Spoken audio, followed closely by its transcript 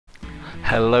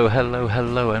Hello, hello,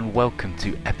 hello, and welcome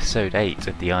to episode 8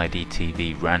 of the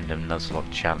IDTV Random Nuzlocke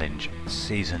Challenge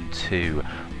Season 2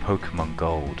 Pokemon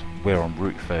Gold. We're on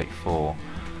Route 34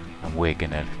 and we're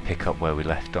going to pick up where we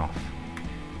left off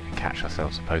and catch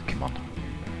ourselves a Pokemon.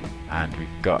 And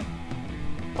we've got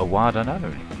a wild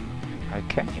unknown.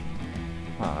 Okay,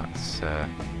 well that's a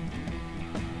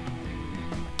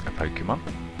Pokemon.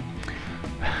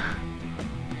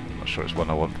 Not sure it's one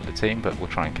I want for the team, but we'll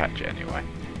try and catch it anyway.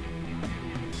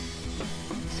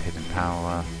 Hidden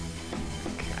power.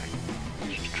 Okay,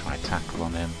 let's just try tackle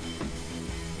on him.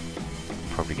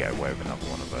 Probably get away with another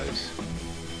one of those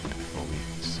before we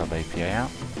sub APA out.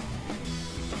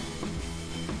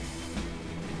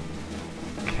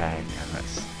 Okay, and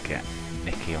let's get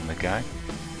Nikki on the go.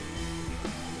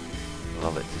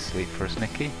 Lull it to sleep for us,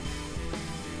 Nikki.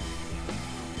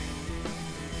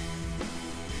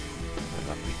 A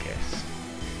lovely kiss.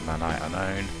 Manite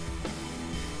unknown.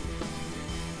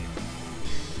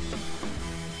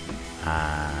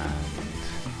 And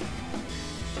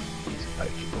use a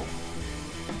Pokeball.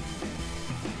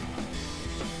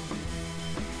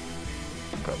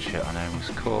 Gotcha, I know was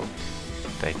caught.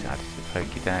 Data added to the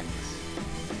Pokédex.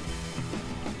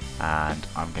 And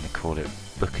I'm going to call it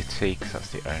Booker T because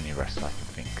that's the only rest I can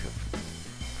think of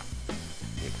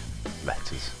with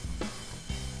letters.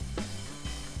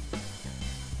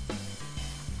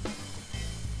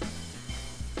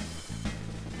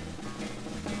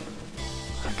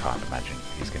 I can't imagine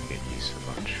he's going to get used for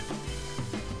much.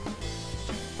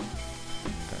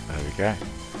 But there we go.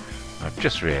 I've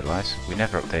just realised we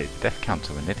never updated the death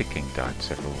counter when Nidoking died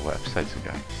several episodes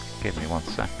ago. Give me 1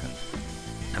 second.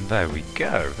 And there we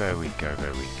go, there we go,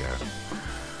 there we go.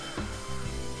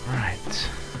 Right.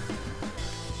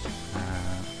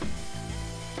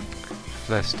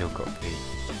 Flair's still got the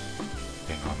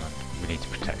thing on and we need to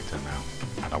protect her now.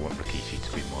 And I want Rikishi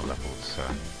to be more leveled, so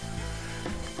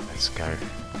let's go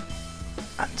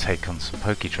and take on some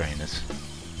Poke Trainers.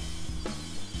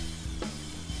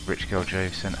 Rich Girl Joe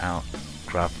sent out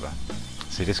Graveler.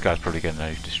 See, this guy's probably going to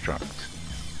know Destruct.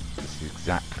 This is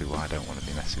exactly why I don't want to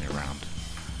be messing around.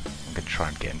 I'm going to try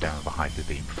and get him down with a Hyper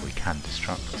Beam before he can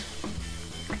Destruct.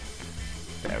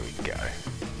 There we go.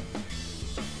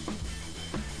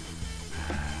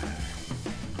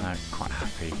 No, quite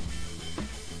happy.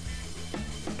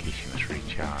 Kishi must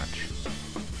recharge.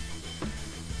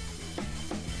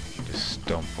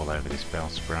 Stomp all over this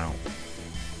Bellsprout.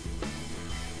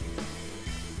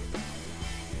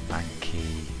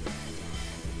 Mankey.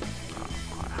 Oh, I'm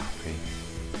quite happy.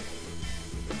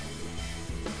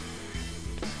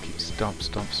 Just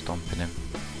keep stomping him.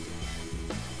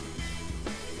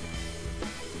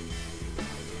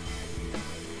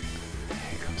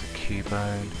 Here comes a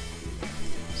Cubone.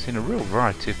 Seen a real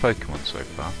variety of Pokemon so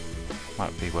far.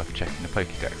 Might be worth checking the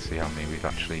Pokédex, see how many we've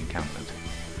actually encountered.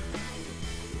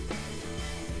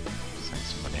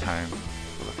 Home.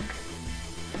 Look.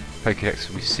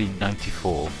 Pokédex, we've seen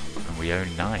 94 and we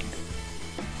own 9.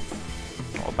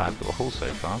 Not a bad little haul so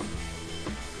far.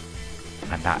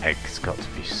 And that egg's got to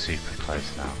be super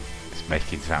close now. It's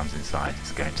making sounds inside,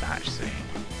 it's going to hatch soon.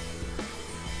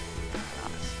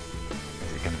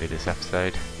 Is it going to be this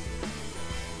episode?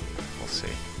 We'll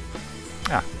see.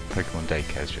 Ah, Pokemon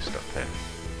Daycare's just up here.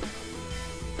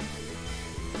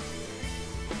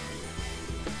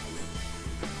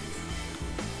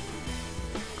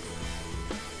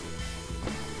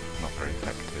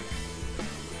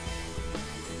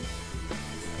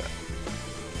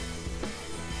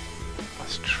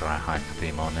 Try Hyper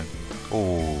Beam on him.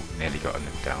 Oh, nearly got him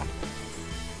down.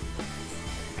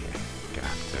 Okay, gonna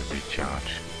have to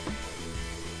recharge.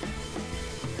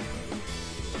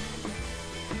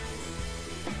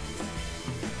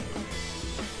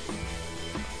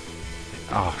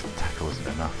 Oh, tackle wasn't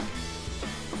enough.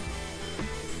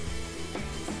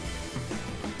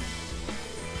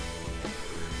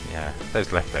 Yeah,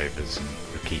 those leftovers and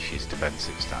Rikishi's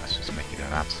defensive stats just make it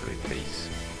an absolute beast.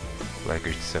 Low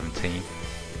grew to 17.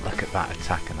 Look at that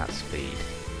attack and that speed.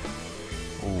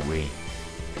 Ooh wee.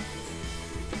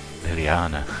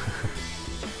 Liliana.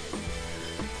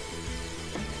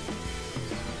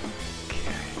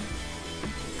 Okay.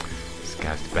 This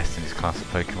guy's the best in his class of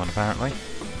Pokemon apparently.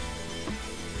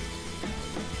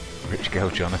 Rich Girl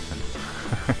Jonathan.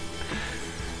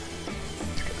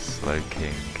 He's got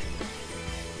Slowking.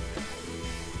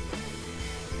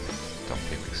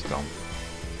 Stompy McStomp.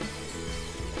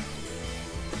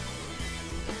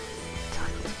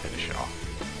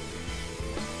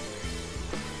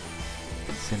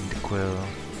 Cyndaquil,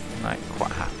 not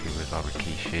quite happy with our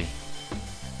Rikishi.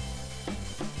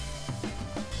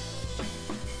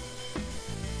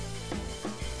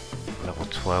 Level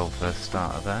 12. 12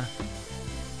 starter there.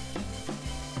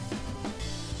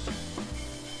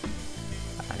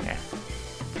 And yeah,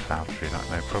 plough through that,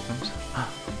 no problems.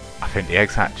 I think the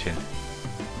egg's hatching.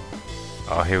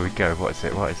 Oh, here we go. What is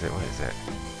it? What is it? What is it?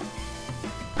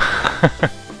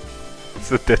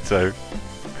 It's a ditto.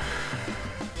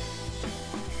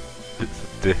 It's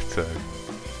a ditto.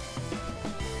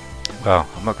 Well,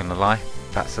 I'm not going to lie,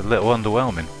 that's a little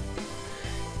underwhelming.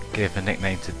 Give a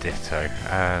nickname to Ditto.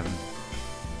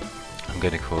 I'm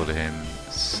going to call him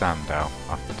Sandow,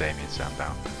 after Damien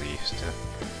Sandow, because he used to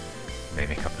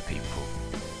mimic other people.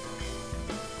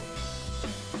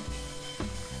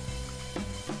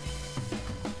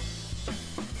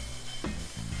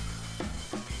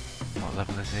 What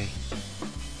level is he?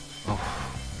 Oh,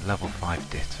 level 5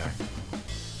 Ditto.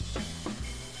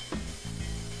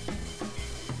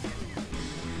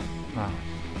 Well,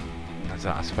 that's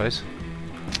that, I suppose.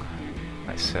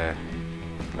 Let's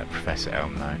let Professor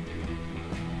Elm know.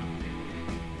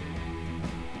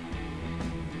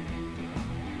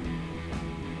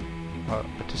 What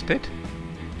I just did?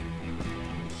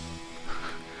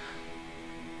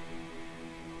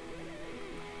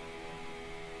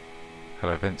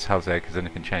 Hello Vince, how's egg? Has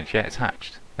anything changed? Yeah, it's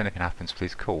hatched. If anything happens,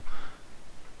 please call.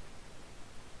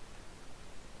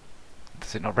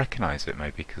 Does it not recognise it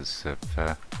maybe because of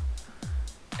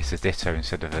it's a Ditto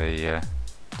instead of a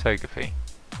Togepi?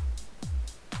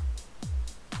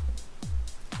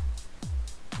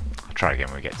 I'll try again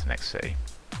when we get to next city.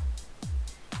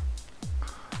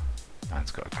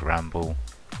 Man's got a Gramble.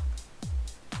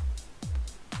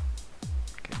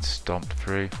 Getting stomped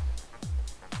through.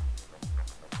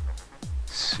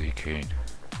 Suicune.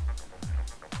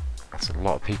 That's a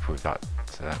lot of people with that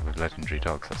with legendary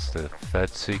dogs. That's the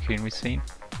third Suicune we've seen.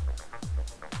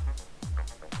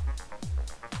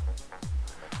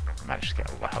 Managed to get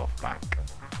all the health back.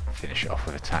 Finish it off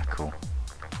with a tackle.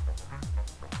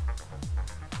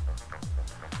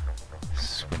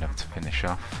 Swing up to finish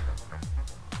off.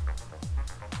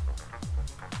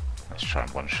 Let's try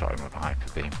and one-shot him with a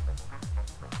Hyper Beam.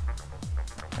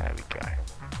 There we go.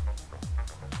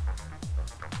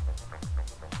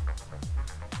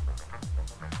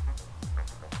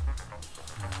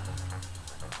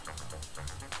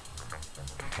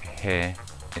 Okay, here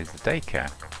is the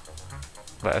daycare.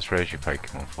 Let us raise your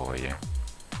Pokemon for you.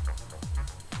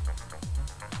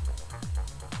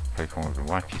 Pokemon with a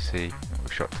YPC,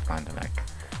 we're shocked to find an egg.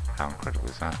 How incredible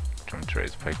is that? Do you want to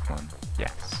raise a Pokemon?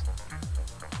 Yes.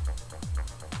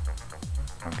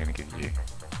 I'm going to give you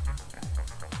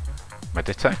my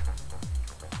Ditto.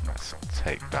 Let's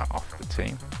take that off the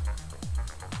team.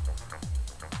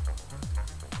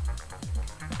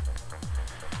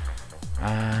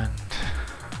 And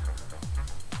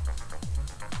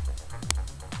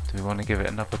do we want to give it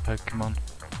another Pokemon?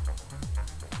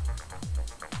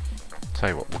 Tell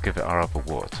you what, we'll give it our other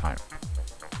water type.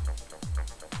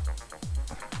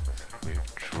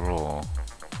 Withdraw.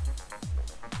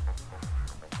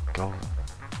 Gold.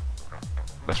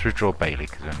 Let's withdraw Bailey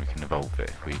because then we can evolve it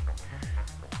if we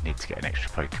need to get an extra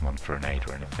Pokemon for an aid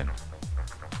or anything.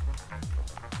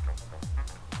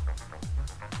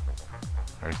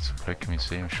 Alright, some Pokemon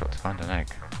see, I'm shot to find an egg.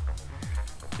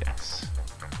 Yes.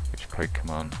 Which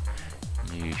Pokemon?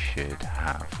 You should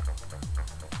have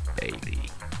Bailey.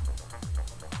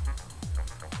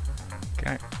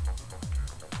 Okay.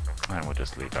 And we'll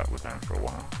just leave that with them for a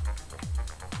while.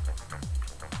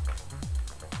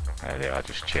 There they are,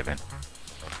 just chilling.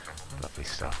 Lovely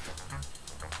stuff.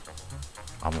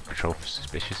 I'm a patrol for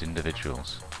suspicious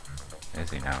individuals. Is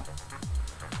he now?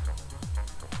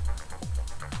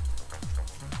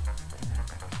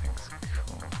 Everything's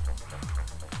cool.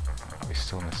 Are we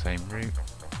still on the same route?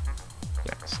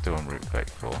 Yeah, still on Route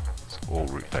 34. It's all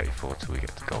Route 34 till we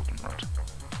get to Goldenrod.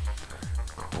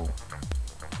 Cool.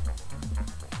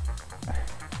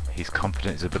 He's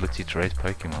confident in his ability to raise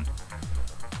Pokemon.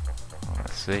 Well,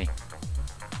 let's see.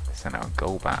 Sent out a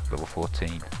Golbat, level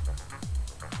 14.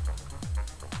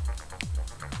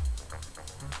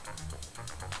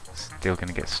 Still going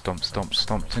to get stomped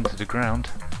into the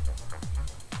ground.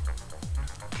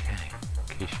 Okay,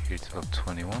 Kishu to level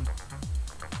 21.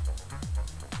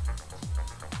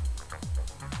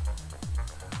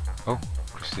 Oh,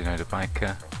 Christina the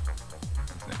Biker.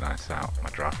 Isn't it nice out? My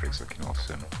draft rig's looking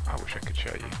awesome. I wish I could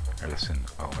show you. Oh, listen,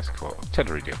 I almost caught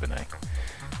Tillery the other day.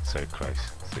 So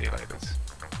close. See you later.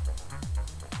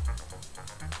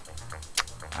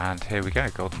 And here we go,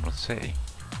 Goldenrod City.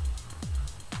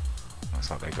 Looks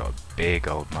like they got a big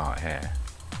old mart here.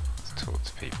 Let's talk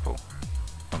to people.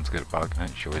 One's good at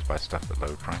bargaining, she always buys stuff at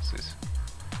lower prices.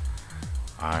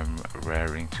 I'm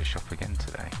raring to shop again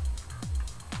today.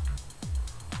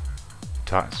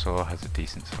 Dinosaur has a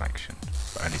decent selection,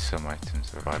 but only some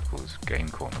items are available as Game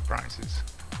Corner prizes.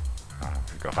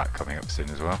 We've got that coming up soon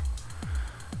as well.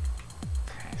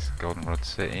 Okay, so Goldenrod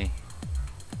City.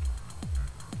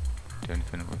 Do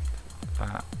anything with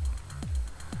that?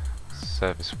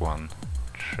 Service 1,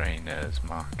 Trainers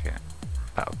Market,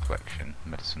 Battle Collection,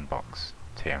 Medicine Box,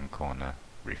 TM Corner,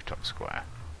 Rooftop Square.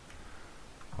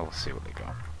 We'll see what they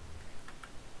got.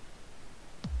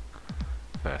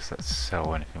 First, let's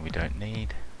sell anything we don't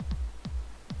need.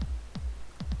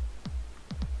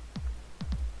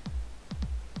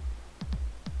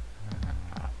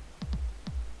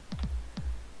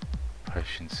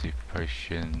 Potions, super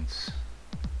potions.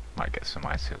 Might get some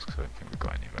ice heals because I don't think we've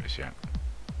got any of those yet.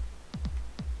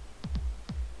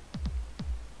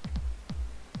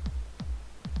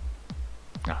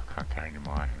 Oh, I can't carry any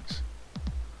more items.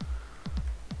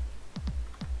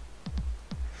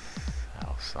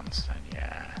 Oh, Sunstone,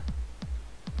 yeah.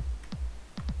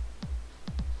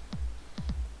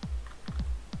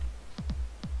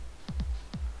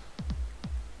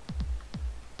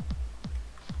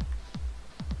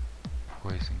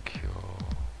 Poison cure,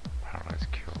 paralyze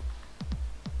cure.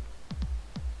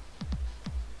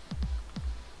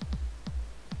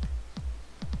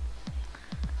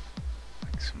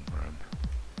 Make some room.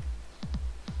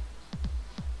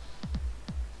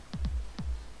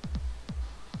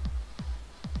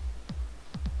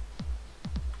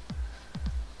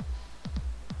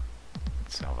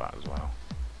 Let's sell that as well.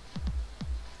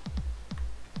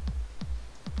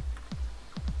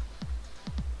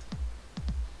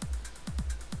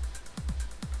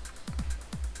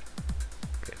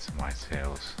 Ice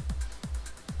heals,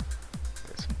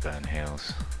 get some burn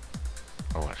heals.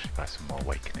 Oh, actually buy some more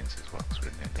awakenings as well because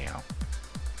we're nearly out.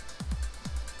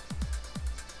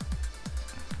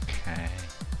 Okay.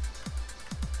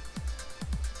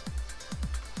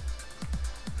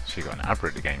 So you got an Abra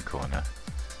at the Game Corner.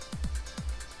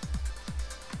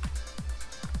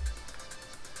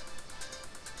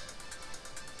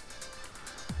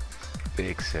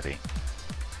 Big city.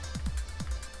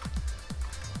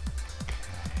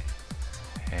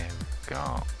 Here we've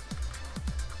got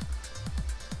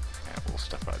all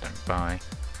stuff I don't buy.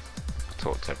 I'll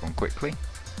talk to everyone quickly.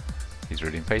 He's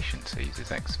really impatient, so he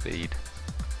uses X speed.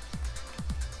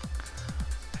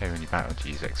 Here when you battle, do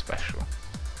you use X special?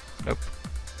 Nope.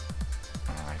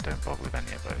 I don't bother with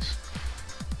any of those.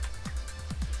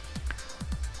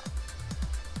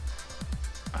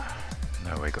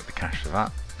 No way got the cash for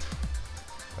that.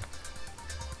 But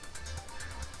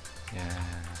yeah.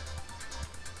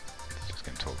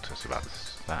 Going to talk to us about the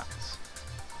stats.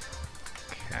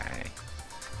 Okay.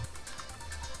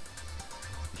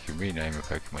 You can rename a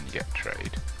Pokemon you get a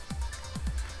trade.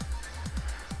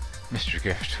 Mystery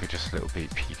gift, with just a little beep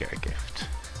you get a gift.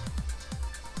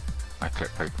 I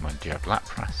click Pokemon, do you have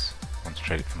Lapras? Want to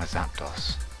trade it for my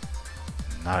Zapdos?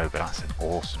 No, but that's an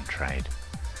awesome trade.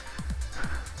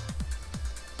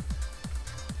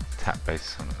 Tap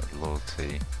based on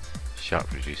loyalty.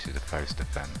 Sharp reduces the foe's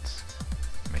defense.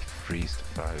 May freeze the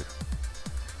foe.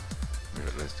 Move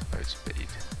it lowers the foe's speed.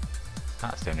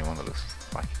 That's the only one that looks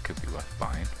like it could be worth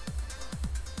buying.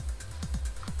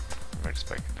 I've already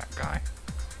spoken to that guy.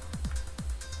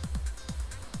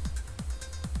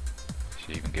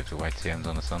 She even gives away TMs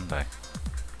on a Sunday.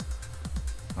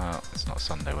 Well, it's not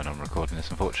Sunday when I'm recording this,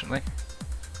 unfortunately.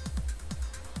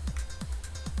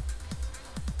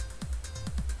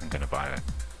 I'm gonna buy it.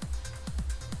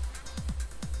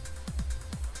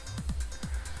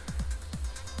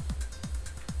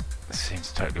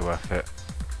 Seems totally worth it.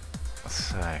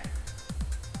 So,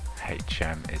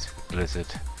 HM is Blizzard.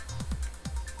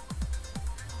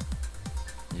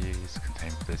 Use,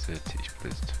 contain Blizzard, teach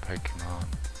Blizzard to Pokemon.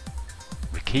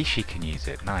 Rikishi can use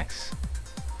it, nice.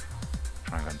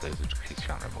 Try and learn Blizzard, Rikishi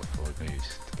can't learn more forward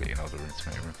moves. Delete an older room to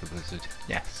make room for Blizzard.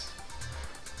 Yes.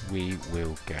 We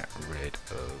will get rid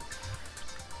of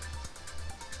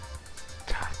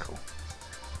Tackle.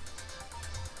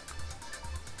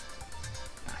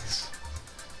 Nice.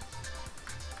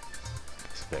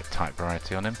 There's a bit of type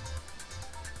variety on him.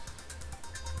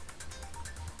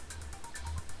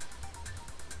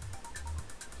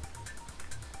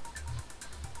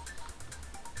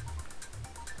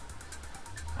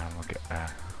 And we'll get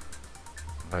a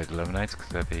load of lemonades because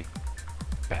they're the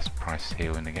best priced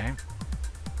heal in the game.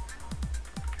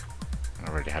 I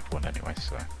already had one anyway,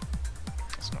 so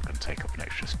it's not going to take up an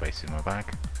extra space in my bag.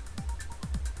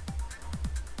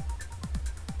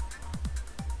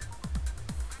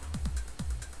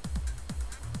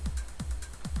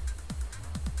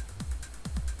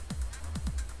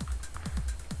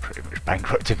 Pretty much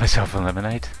bankrupted myself on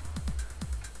lemonade.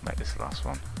 Make this the last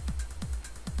one.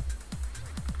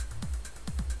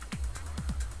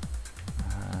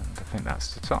 think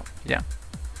that's the top, yeah.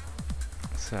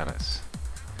 So let's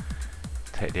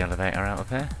take the elevator out of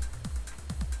here.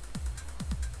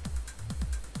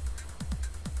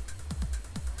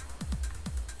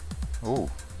 Ooh,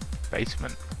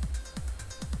 basement.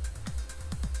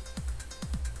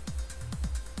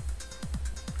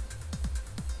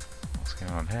 What's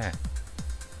going on here?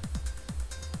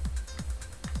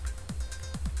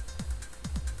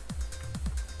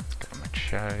 Got my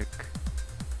choke.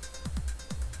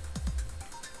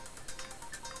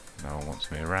 No one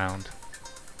wants me around.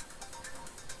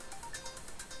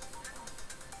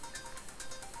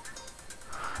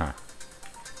 Huh.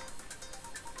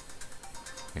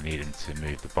 We need him to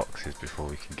move the boxes before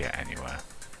we can get anywhere.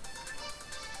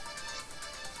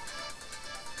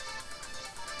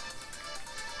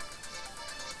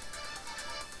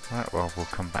 Right, well, we'll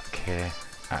come back here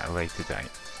at a later date.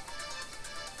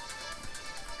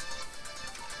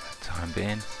 For the time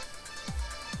being,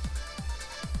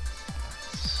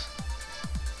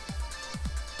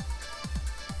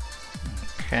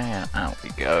 okay, and out we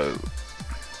go.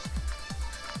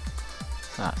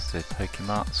 So that's the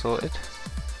Pokemart sorted.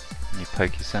 New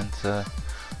Poke Center.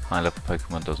 High level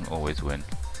Pokemon doesn't always win.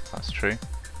 That's true.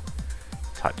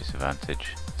 Type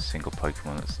disadvantage. Single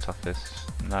Pokemon that's toughest.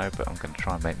 No, but I'm going to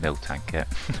try and make Miltank it.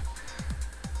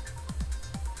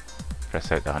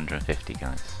 Press out the 150,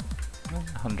 guys.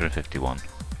 151.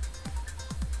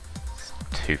 It's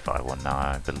 251 now,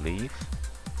 I believe.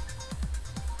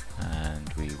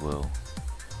 And we will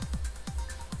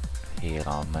heal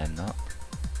our men up.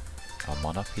 Our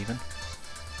mon up, even.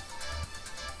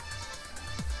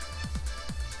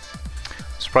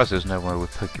 I'm surprised there's nowhere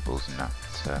with Pokeballs in that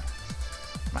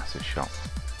massive shop.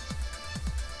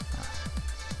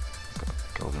 Got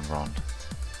the golden rod.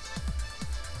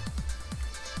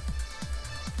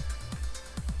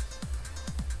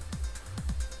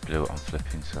 Blew it on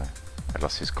flipping, so I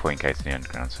lost his coin case in the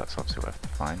underground, so that's obviously worth to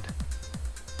find.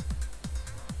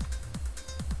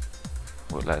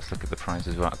 Well, let's look at the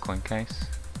prizes without a coin case.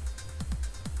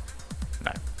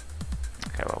 No.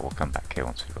 Okay, well, we'll come back here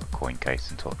once we've got a coin case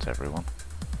and talk to everyone.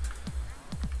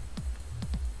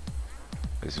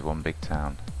 This is one big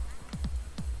town,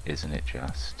 isn't it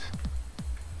just?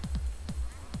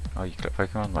 Oh, you collect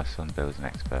Pokemon? My son Bill is an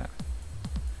expert.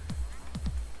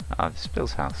 Ah, this is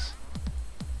Bill's house.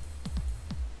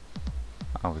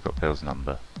 Oh, we've got Bill's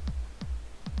number.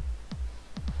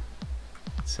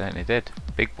 Certainly did.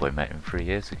 Big Boy met him 3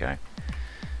 years ago.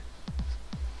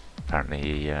 Apparently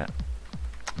he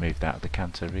moved out of the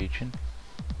Kanto region.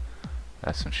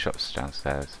 There's some shops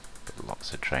downstairs, but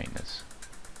lots of trainers.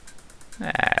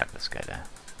 Let's go there.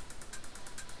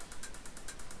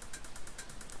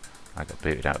 I got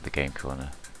booted out of the game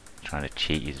corner, trying to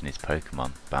cheat using his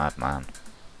Pokemon. Bad man.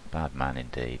 Bad man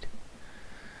indeed.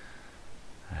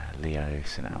 Leo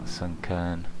sent out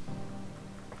Sunkern.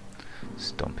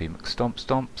 Stompy McStomp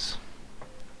Stomps.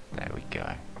 There we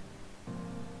go.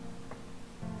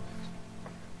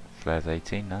 Flares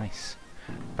 18, nice.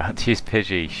 About to use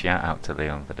Pidgey, shout out to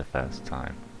Leon for the first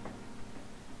time.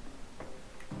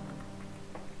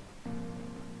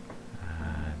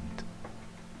 And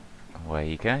away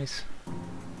he goes.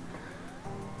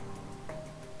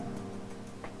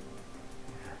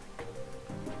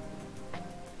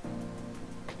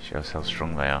 Shows how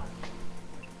strong they are.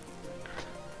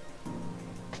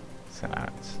 So now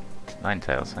it's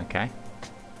Ninetales, okay.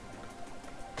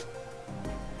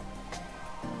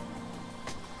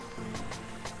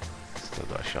 Still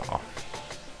got a shot off.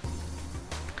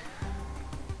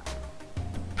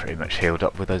 Pretty much healed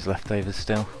up with those leftovers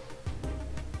still.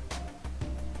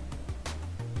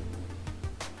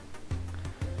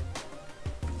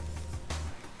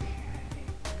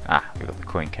 Ah, we got the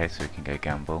coin case so we can go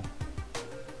gamble.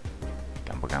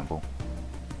 Gamble.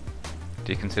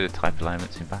 Do you consider type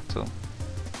alignments in battle?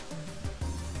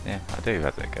 Yeah, I do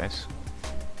as it goes.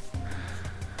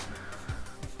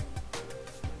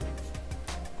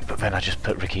 But then I just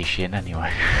put Rikishi in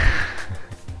anyway.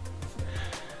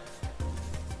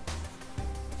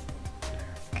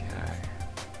 Okay.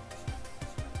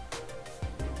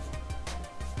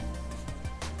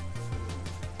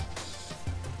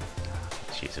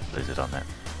 Let's use a blizzard on it.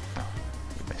 Oh,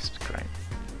 we missed, great.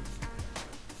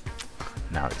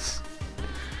 Now it's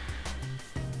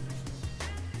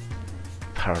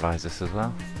paralyze us as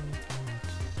well.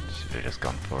 Should have just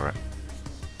gone for it.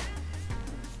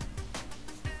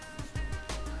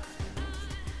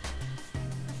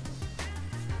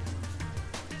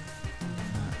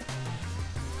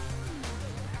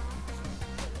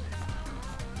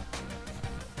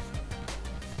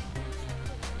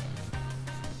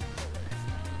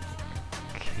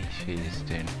 Kishi's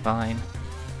doing fine.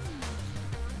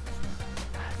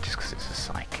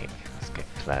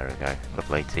 multiplayer ago.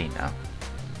 Level 18 now.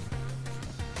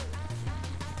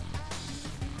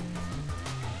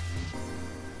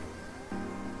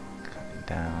 Cutting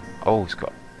down. Oh,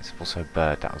 it's also a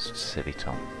bird. That was silly,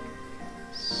 Tom.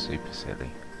 Super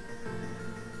silly.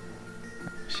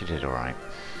 She did alright.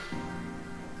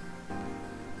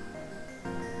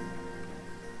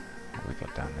 What we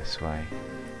got down this way?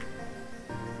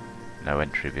 No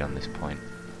entry beyond this point.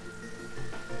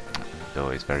 The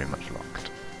door is very much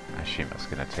locked. I assume that's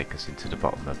going to take us into the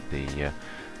bottom of the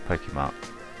Pokemon.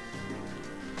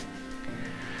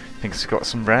 Think it's got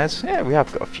some rares? Yeah, we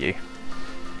have got a few.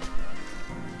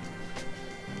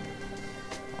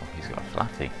 Oh, he's got a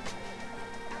Flappy.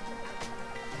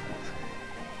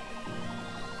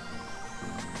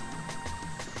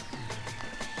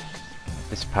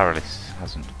 This Paralysis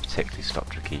hasn't particularly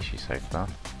stopped Rikishi so far.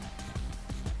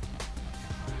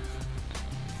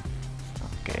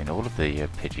 Getting all of the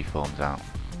Pidgey-forms out.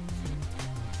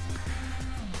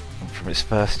 And from its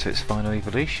first to its final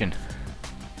evolution.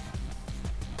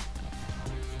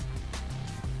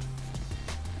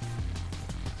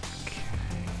 Okay.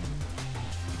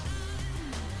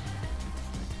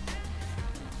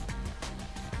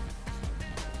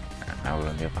 And now we're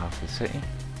on the other half of the city.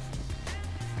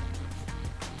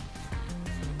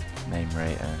 Name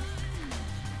rater.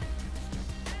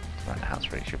 Right, how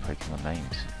to reach your Pokemon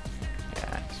names.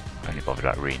 Yeah, it's only bothered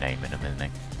about renaming them, isn't he?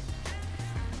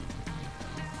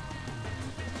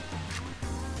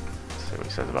 Let's see what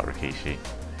he says about Rikishi.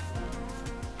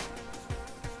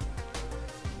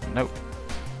 Nope.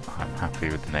 I'm happy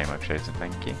with the name I've chosen,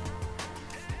 thank you.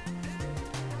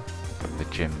 Got the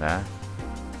gym there.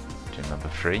 Gym number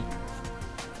 3.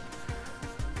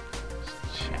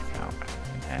 Let's check out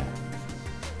in here.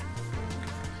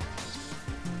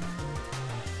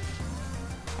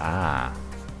 Ah.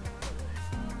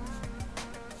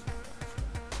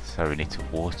 So we need to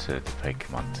water the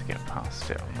Pokemon to get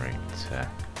past it en route.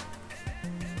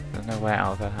 There's no way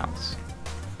out of the house.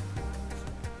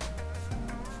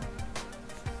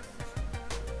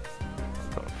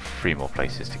 Got 3 more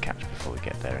places to catch before we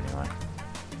get there anyway.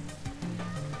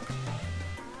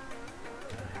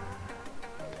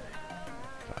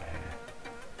 Got here.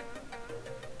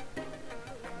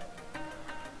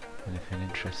 Anything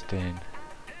interesting?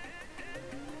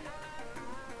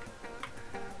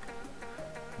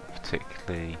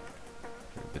 Particularly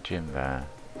the gym there.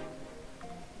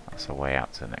 That's a way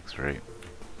out to the next route.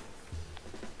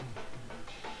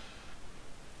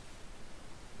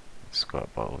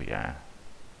 Squirt bottle, yeah.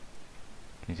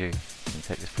 Can you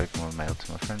take this Pokemon mail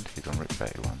to my friend? He's on Route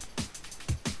 31.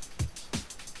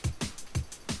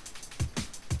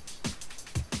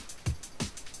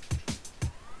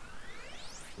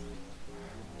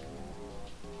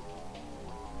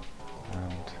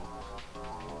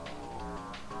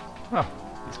 Oh,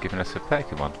 he's given us a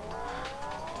Pokemon.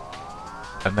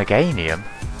 A Meganium?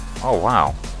 Oh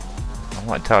wow. I'm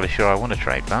not entirely sure I want to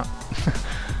trade that.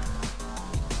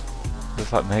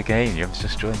 Looks like Meganium's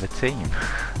just joined the team.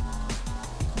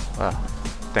 Well,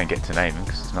 don't get to name him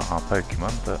because it's not our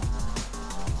Pokemon, but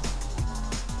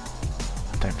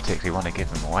I don't particularly want to give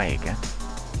him away again.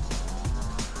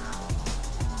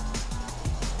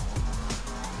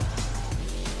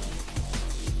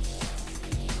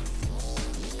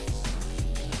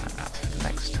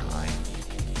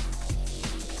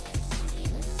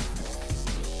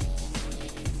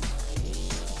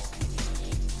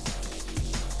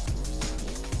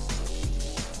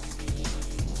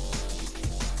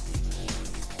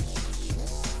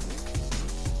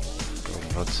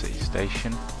 City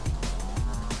Station.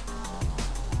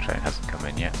 Train hasn't come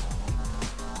in yet.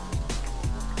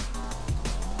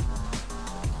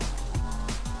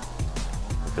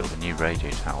 We built a new radio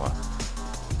tower.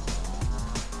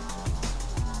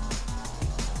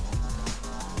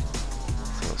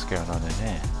 See what's going on in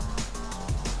here.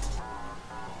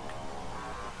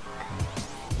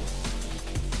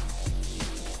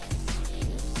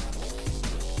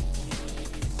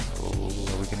 Oh,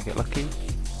 are we going to get lucky?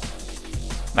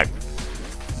 No.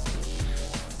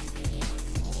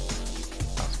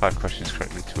 That's 5 questions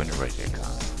correctly to win a radio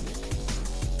card.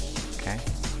 Okay.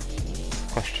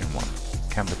 Question 1.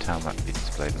 Can the town map be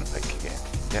displayed on a Pokegear?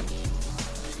 Yep.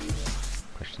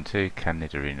 Question 2. Can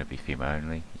Nidorina be female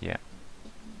only? Yep.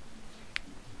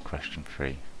 Question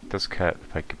 3. Does Kurt the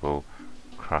Pokeball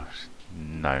crush?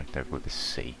 No, they're with a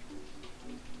C.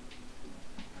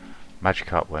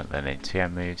 Magikarp won't learn any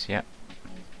TM moves? Yep.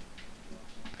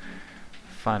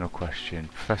 Final question.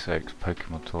 Professor Oak's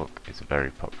Pokemon Talk is a very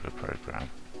popular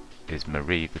program. Is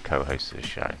Marie the co-host of the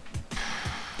show?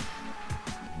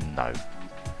 No.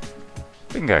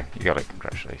 Bingo, you got it,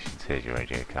 congratulations. Here's your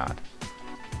radio card.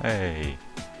 Hey!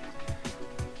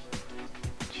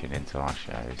 Tune into our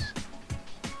shows.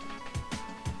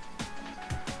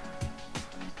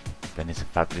 Ben is a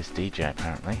fabulous DJ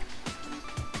apparently.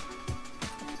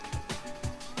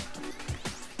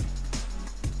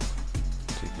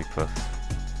 Jigglypuff.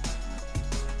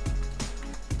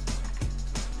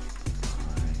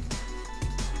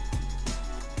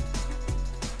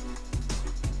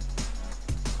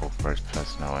 All for his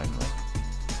personnel only.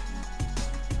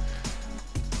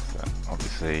 So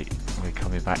obviously we're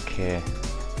coming back here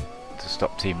to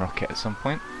stop Team Rocket at some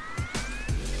point.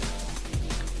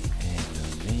 In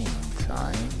the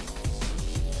meantime,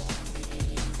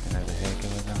 nothing over here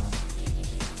going on.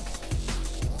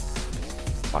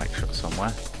 Bike shot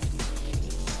somewhere.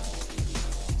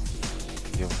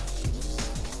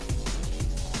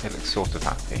 It looks sort of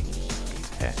happy. Good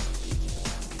to hear.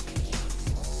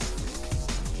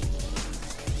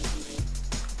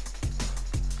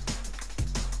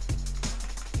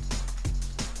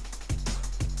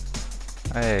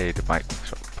 Hey, the bike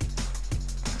shop.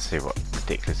 Let's see what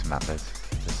ridiculous amount they're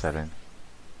selling.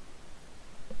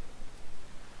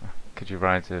 Could you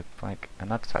ride a bike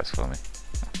and advertise for me?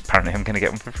 Apparently I'm going to get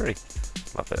one for free.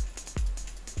 Love it.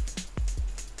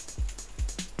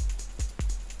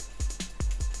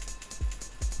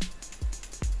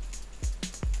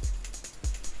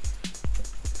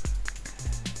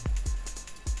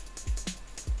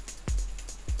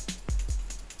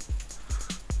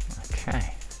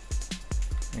 Okay.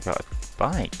 We got a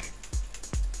bike.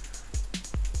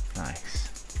 Nice.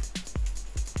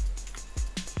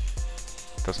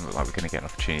 Doesn't look like we're going to get an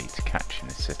opportunity to catch in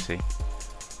this city.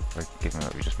 Given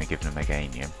that we've just been given a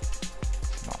Meganium,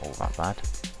 it's not all that bad.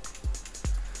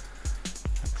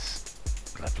 Let's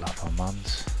level up our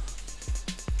mums.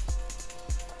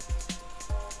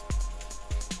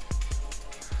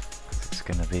 It's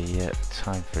going to be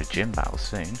time for a gym battle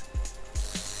soon.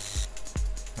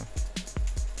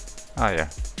 Oh yeah.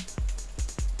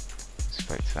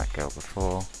 Spoke to that girl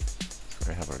before.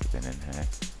 Sorry, I've already been in here.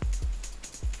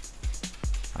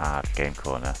 Ah, the game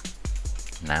corner.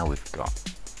 Now we've got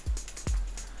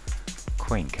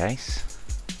Queen case.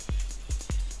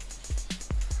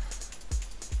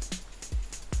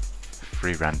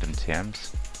 Free random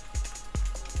TMs.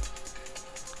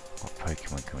 What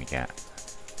Pokemon can we get?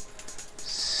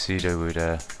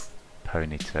 Sudowoodo,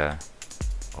 Ponyta,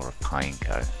 or a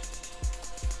Pineco.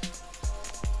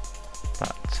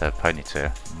 But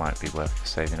Ponyta might be worth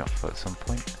saving up for at some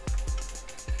point.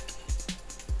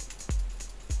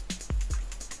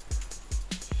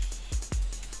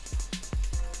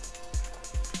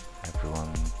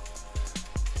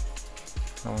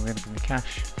 Oh, we're going to give me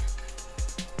cash.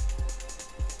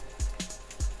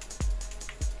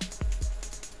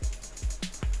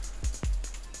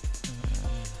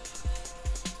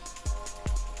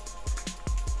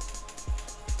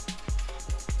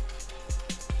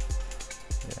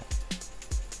 Yeah.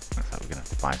 Looks like we're going to have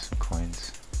to buy some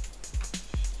coins.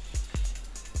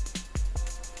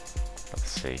 Let's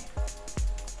see.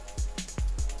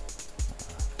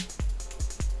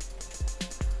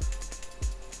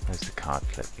 Where's the card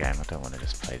flip game? I don't want to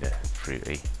just play the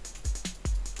fruity.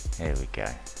 Here we go.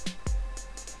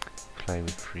 Play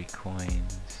with free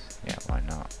coins. Yeah, why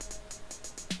not?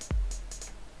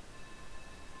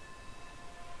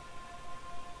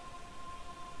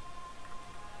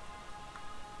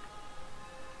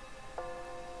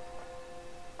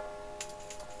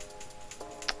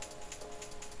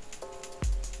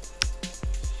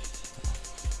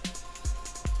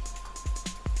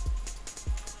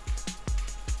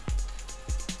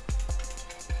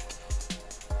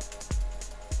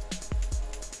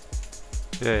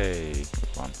 Yay, good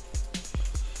one.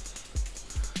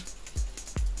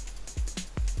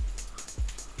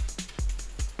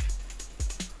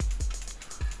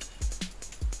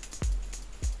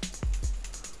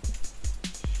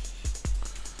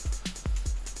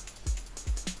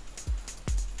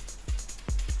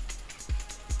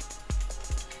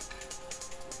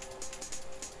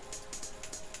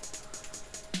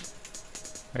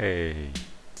 Hey.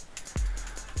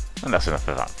 And that's enough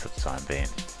of that for the time being.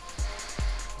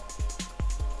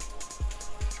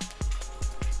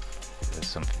 If there's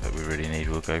something that we really need,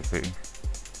 we'll go through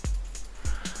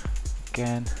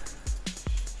again.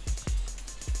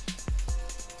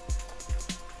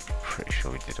 Pretty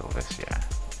sure we did all this, yeah.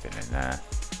 Been in there.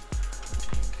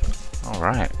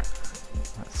 Alright.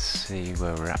 Let's see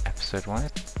where we're at episode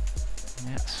wise.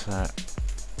 Yeah, so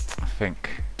I think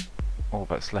all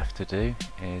that's left to do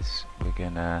is we're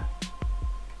gonna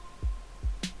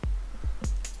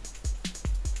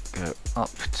go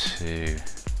up to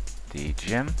the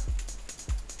gym.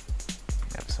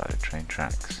 Yep, so side of train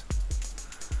tracks.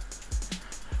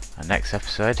 And next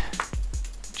episode,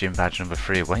 gym badge number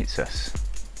 3 awaits us.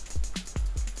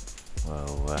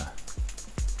 Well,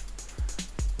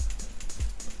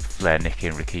 Flair, Nikki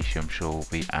and Rikishi, I'm sure, will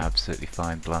be absolutely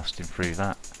fine blasting through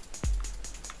that.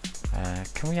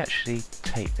 Can we actually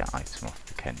take that item off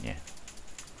the Kenya?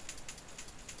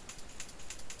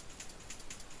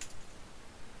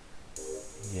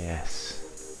 Yes.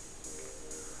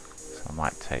 So I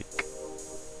might take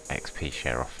XP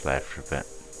share off Flair for a bit.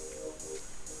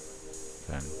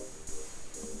 Then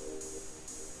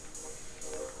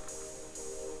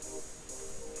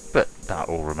but that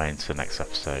all remains for next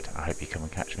episode. I hope you come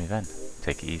and catch me then.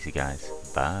 Take it easy, guys.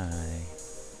 Bye.